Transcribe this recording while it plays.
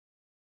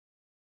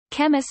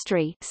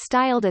Chemistry,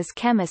 styled as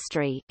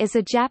Chemistry, is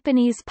a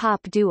Japanese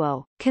pop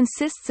duo,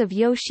 consists of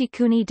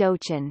Yoshikuni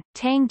Dochin,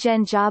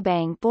 Tangjen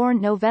Jabang born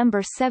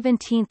November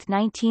 17,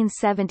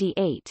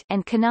 1978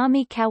 and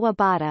Kanami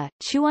Kawabata,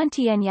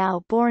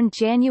 Chuantianyao born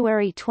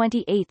January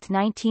 28,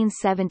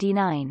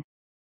 1979.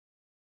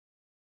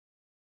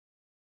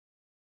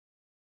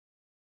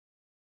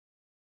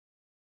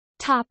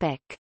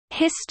 Topic.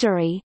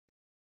 History.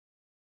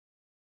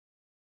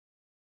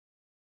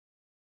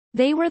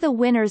 They were the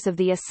winners of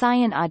the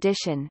Asayan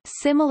audition,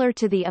 similar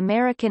to the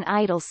American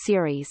Idol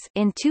series,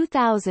 in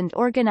 2000,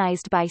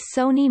 organized by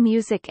Sony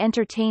Music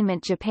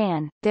Entertainment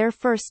Japan. Their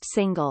first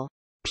single,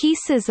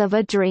 Pieces of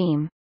a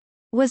Dream,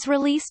 was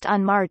released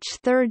on March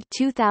 3,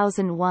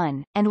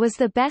 2001, and was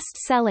the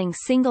best-selling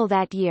single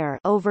that year,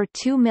 over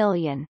 2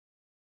 million.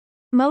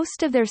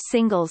 Most of their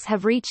singles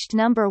have reached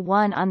number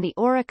 1 on the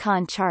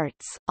Oricon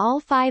charts. All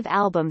 5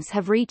 albums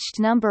have reached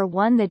number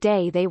 1 the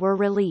day they were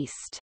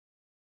released.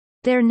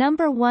 Their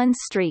number 1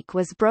 streak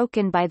was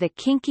broken by the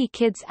Kinky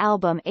Kids'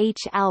 album H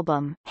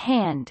album,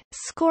 Hand,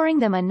 scoring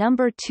them a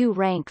number 2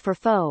 rank for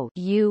FO.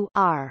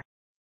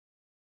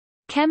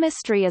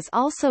 Chemistry is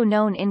also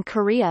known in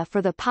Korea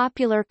for the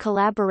popular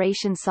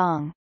collaboration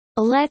song,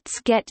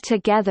 Let's Get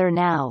Together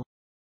Now,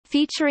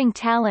 featuring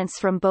talents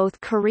from both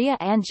Korea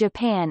and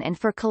Japan, and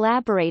for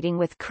collaborating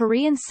with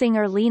Korean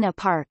singer Lena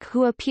Park,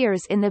 who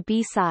appears in the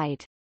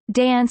B-side,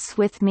 Dance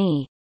With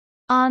Me,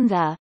 on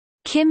the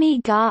Kimi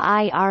ga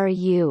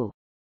Iru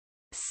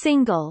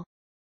single.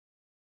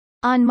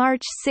 On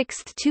March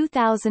 6,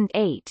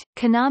 2008,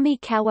 Kanami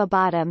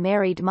Kawabata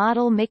married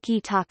model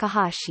Miki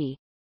Takahashi.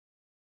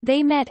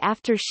 They met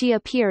after she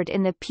appeared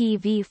in the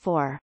PV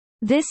for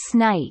This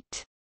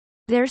Night.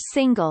 Their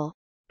single,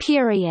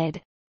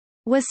 Period,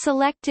 was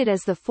selected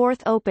as the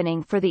 4th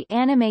opening for the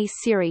anime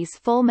series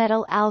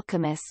Fullmetal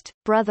Alchemist: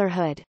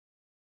 Brotherhood.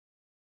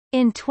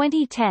 In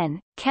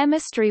 2010,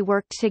 Chemistry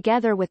worked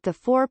together with the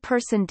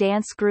 4-person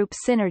dance group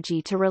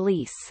Synergy to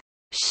release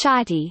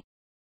Shotty.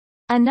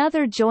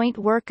 Another joint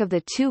work of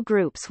the two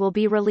groups will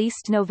be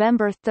released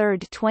November 3,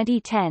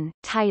 2010,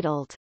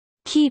 titled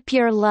Keep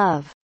Your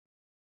Love.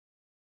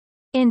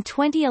 In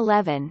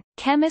 2011,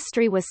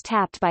 Chemistry was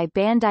tapped by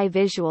Bandai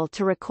Visual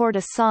to record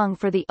a song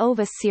for the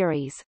OVA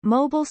series,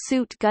 Mobile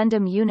Suit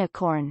Gundam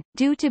Unicorn,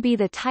 due to be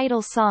the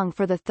title song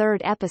for the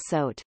 3rd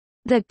episode.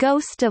 The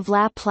Ghost of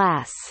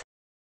Laplace,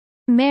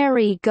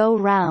 Merry Go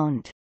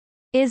Round,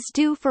 is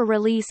due for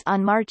release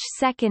on March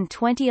 2,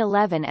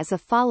 2011 as a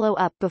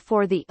follow-up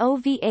before the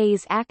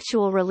OVA's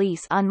actual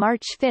release on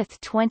March 5,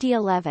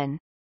 2011.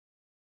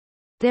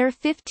 Their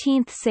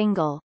 15th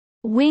single,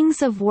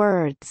 Wings of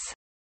Words,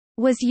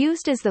 was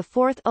used as the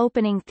 4th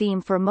opening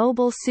theme for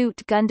Mobile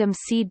Suit Gundam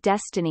Seed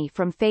Destiny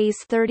from Phase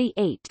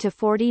 38 to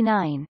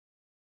 49.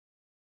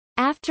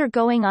 After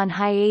going on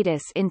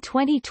hiatus in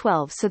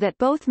 2012 so that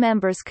both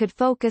members could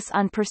focus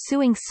on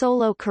pursuing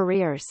solo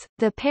careers,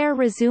 the pair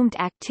resumed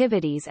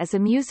activities as a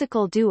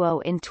musical duo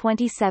in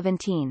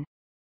 2017.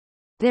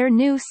 Their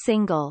new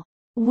single,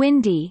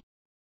 Windy,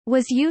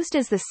 was used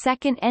as the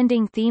 2nd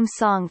ending theme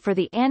song for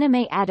the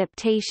anime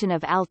adaptation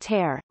of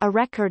Altair, A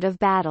Record of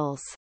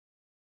Battles.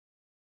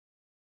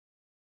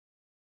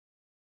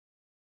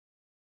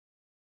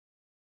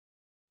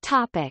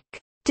 Topic.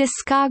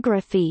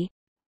 Discography.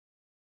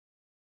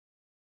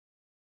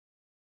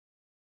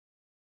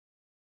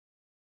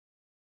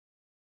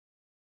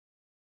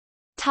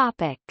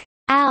 Topic.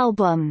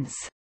 Albums.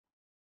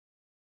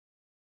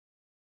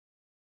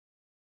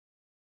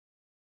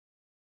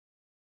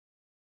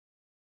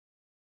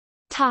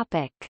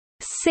 Topic.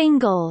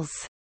 Singles.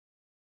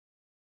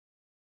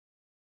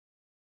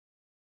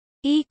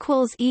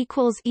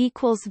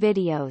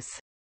 Videos.